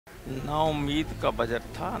नाउम्मीद का बजट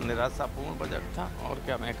था, निराशापूर्ण बजट था। और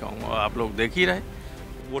क्या मैं कहूँगा, आप लोग देख ही रहे।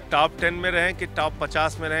 वो टॉप 10 में रहें कि टॉप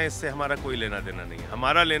 50 में रहें, इससे हमारा कोई लेना देना नहीं है।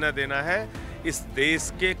 हमारा लेना देना है इस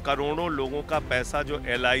देश के करोड़ों लोगों का पैसा जो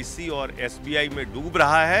LIC और SBI में डूब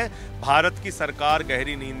रहा है। भारत की सरकार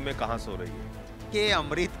गहरी नींद में कहाँ सो रही है। कि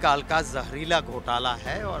अमृतकाल का जहरीला घोटाला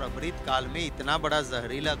है और अमृतकाल में इतना बड़ा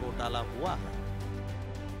जहरीला घोटाला हुआ है।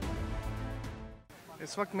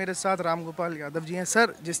 इस वक्त मेरे साथ राम गोपाल यादव जी हैं।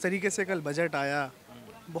 सर, जिस तरीके से कल बजट आया,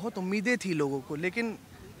 बहुत उम्मीदें थी लोगों को, लेकिन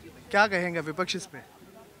क्या कहेंगे विपक्ष इस पे?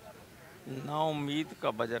 नाउम्मीद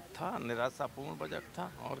का बजट था, निराशापूर्ण बजट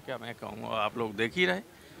था। और क्या मैं कहूँगा, आप लोग देख ही रहे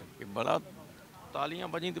कि बड़ा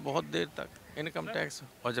तालियां बजी थी बहुत देर तक इनकम टैक्स,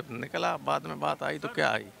 और जब निकला बाद में बात आई तो क्या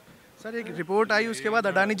आई। सर, एक रिपोर्ट आई, उसके बाद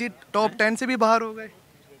अडानी जी टॉप 10 से भी बाहर हो गए।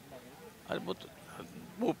 अरे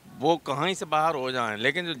वो कहाँ से बाहर हो जाएं,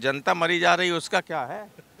 लेकिन जो जनता मरी जा रही है उसका क्या है।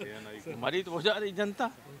 मरी तो हो जा रही जनता।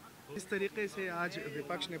 इस तरीके से आज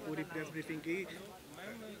विपक्ष ने पूरी प्रेस ब्रीफिंग की।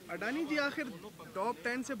 अडानी जी आखिर टॉप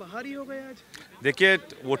 10 से बाहर ही हो गए आज। देखिए,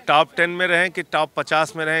 वो टॉप 10 में रहें कि टॉप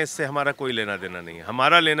 50 में रहें, इससे हमारा कोई लेना देना नहीं है।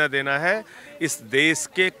 हमारा लेना देना है इस देश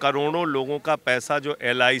के करोड़ों लोगों का पैसा जो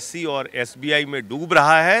LIC और SBI में डूब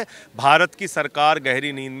रहा है। भारत की सरकार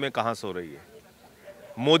गहरी नींद में कहाँ सो रही है।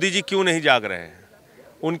 मोदी जी क्यों नहीं जाग रहे हैं।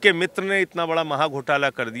 उनके मित्र ने इतना बड़ा महा घोटाला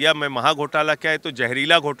कर दिया। मैं महा घोटाला क्या है, तो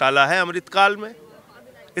जहरीला घोटाला है अमृतकाल में।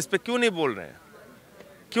 इस पे क्यों नहीं बोल रहे हैं,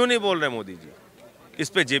 क्यों नहीं बोल रहे मोदी जी। इस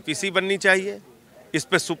पे JPC बननी चाहिए, इस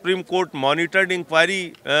पे supreme court monitored inquiry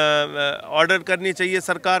order करनी चाहिए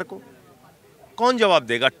सरकार को। कौन जवाब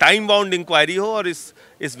देगा। टाइम बाउंड इंक्वायरी हो और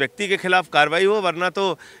इस व्यक्ति के खिलाफ कार्रवाई हो, वरना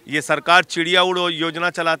तो ये सरकार चिड़िया उड़ योजना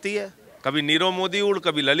चलाती है। कभी नीरव मोदी उड़,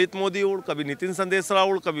 कभी ललित मोदी उड़, कभी नितिन संदेशरा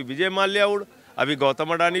उड़, कभी विजय माल्या उड़, अभी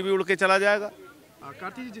गौतम अडानी भी उड़ के चला जाएगा।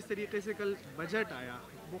 कार्ति जी, जिस तरीके से कल बजट आया,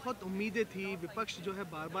 बहुत उम्मीदें थी। विपक्ष जो है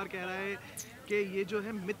बार बार कह रहा है कि ये जो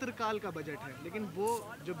है मित्रकाल का बजट है, लेकिन वो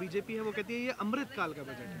जो बीजेपी है वो कहती है ये अमृतकाल का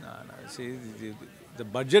बजट है। No. See, the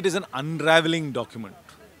budget is an unraveling document.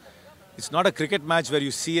 It's not a cricket match where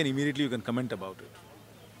you see and immediately you can comment about it.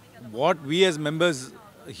 What we as members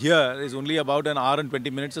hear is only about an hour and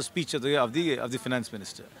 20 minutes of speech of the finance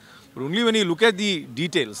minister. But only when you look at the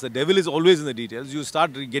details, the devil is always in the details, you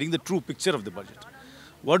start getting the true picture of the budget.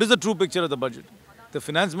 What is the true picture of the budget? The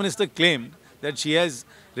finance minister claimed that she has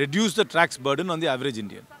reduced the tax burden on the average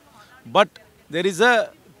Indian. But there is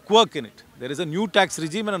a quirk in it. There is a new tax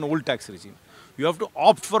regime and an old tax regime. You have to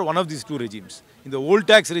opt for one of these two regimes. In the old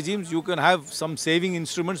tax regimes, you can have some saving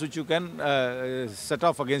instruments which you can set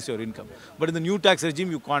off against your income. But in the new tax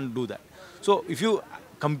regime, you can't do that. So if you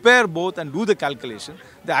compare both and do the calculation,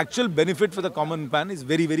 the actual benefit for the common man is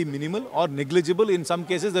very, very minimal or negligible. In some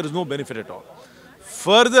cases, there is no benefit at all.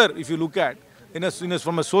 Further, if you look at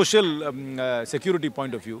from a social security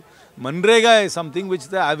point of view, Manrega is something which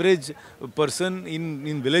the average person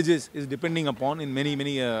in villages is depending upon in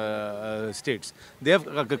many states. They have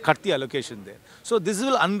cut the allocation there. So this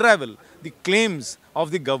will unravel the claims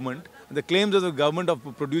of the government. The claims of the government of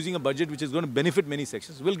producing a budget which is going to benefit many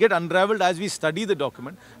sections will get unraveled as we study the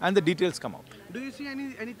document and the details come out. Do you see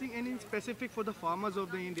any specific for the farmers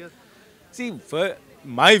of the India? See,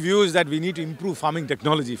 my view is that we need to improve farming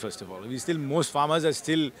technology first of all. Most farmers are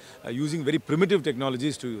still using very primitive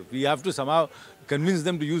technologies to. We have to somehow convince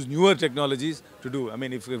them to use newer technologies to do. I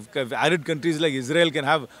mean, if arid countries like Israel can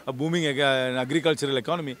have a booming agricultural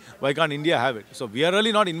economy, why can't India have it? So we are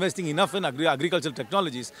really not investing enough in agricultural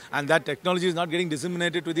technologies, and that technology is not getting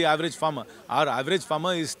disseminated to the average farmer. Our average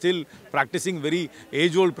farmer is still practicing very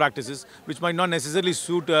age-old practices, which might not necessarily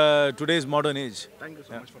suit today's modern age. Thank you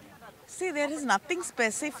so much for that. See, there is nothing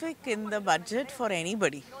specific in the budget for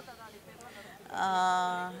anybody,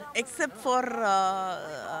 except for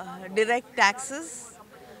direct taxes,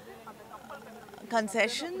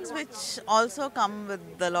 concessions, which also come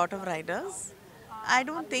with a lot of riders. I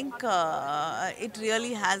don't think it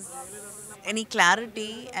really has any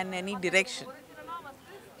clarity and any direction.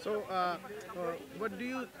 So, what do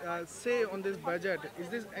you say on this budget? Is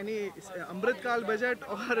this any Amritkal budget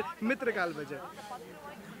or Mitrakal budget?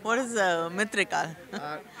 What is Mitrikal?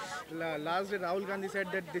 Last day Rahul Gandhi said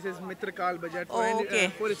that this is Mitrakal budget for,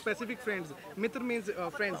 for specific friends. Mitra means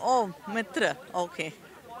friends. Oh, Mitra. Okay.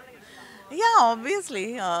 Yeah,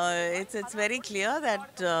 obviously, it's very clear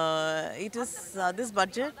that it is this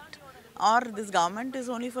budget or this government is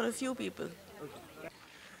only for a few people.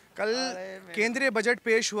 कल केंद्रीय budget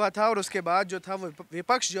पेश हुआ था और उसके बाद जो था वो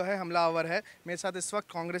विपक्ष जो है हमलावर है। मेरे साथ इस वक्त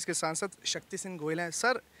कांग्रेस के सांसद शक्ति सिंह गोयल हैं।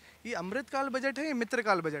 सर, ये अमृतकाल बजट है या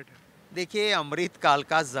मित्रकाल बजट है? देखिए, अमृतकाल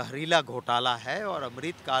का जहरीला घोटाला है और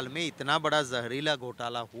अमृतकाल में इतना बड़ा जहरीला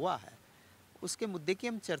घोटाला हुआ है। उसके मुद्दे की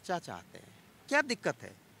हम चर्चा चाहते हैं। क्या दिक्कत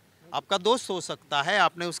है? आपका दोस्त हो सकता है,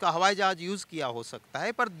 आपने उसका हवाई जहाज यूज़ किया हो सकता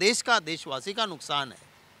है, पर देश का, देशवासी का नुकसान है,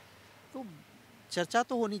 तो चर्चा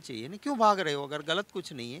तो होनी चाहिए ना। क्यों भाग रहे हो? अगर गलत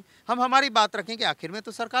कुछ नहीं है, हम हमारी बात रखें कि आखिर में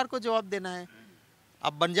तो सरकार को जवाब देना है।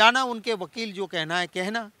 अब बन जाना उनके वकील, जो कहना है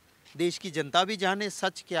कहना, देश की जनता भी जाने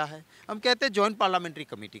सच क्या है। हम कहते हैं जॉइंट पार्लियामेंट्री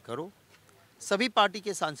कमेटी करो, सभी पार्टी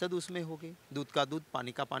के सांसद उसमें होंगे, दूध का दूध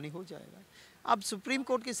पानी का पानी हो जाएगा। अब सुप्रीम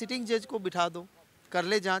कोर्ट के सिटिंग जज को बिठा दो, कर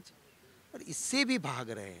ले जांच। और इससे भी भाग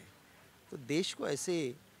रहे हैं तो देश को ऐसे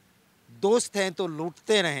दोस्त हैं तो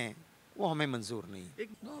लूटते रहें, वो हमें मंजूर नहीं।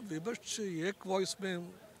 विपक्ष एक वॉइस में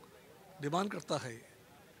डिमांड करता है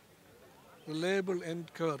reliable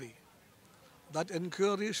inquiry. That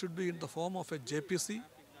inquiry should be in the form of A JPC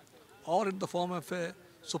or in the form of a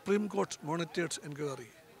Supreme Court monitored inquiry.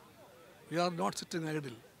 We are not sitting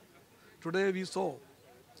idle. Today we saw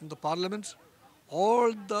in the parliament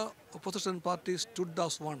all the opposition parties stood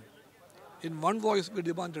as one. In one voice we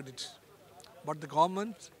demanded it. But the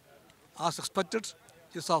government, as expected,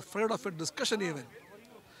 is afraid of a discussion even.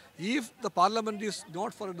 If the parliament is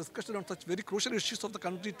not for a discussion on such very crucial issues of the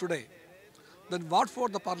country today, then what for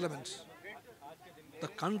the parliament?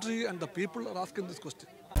 The country and the people are asking this question.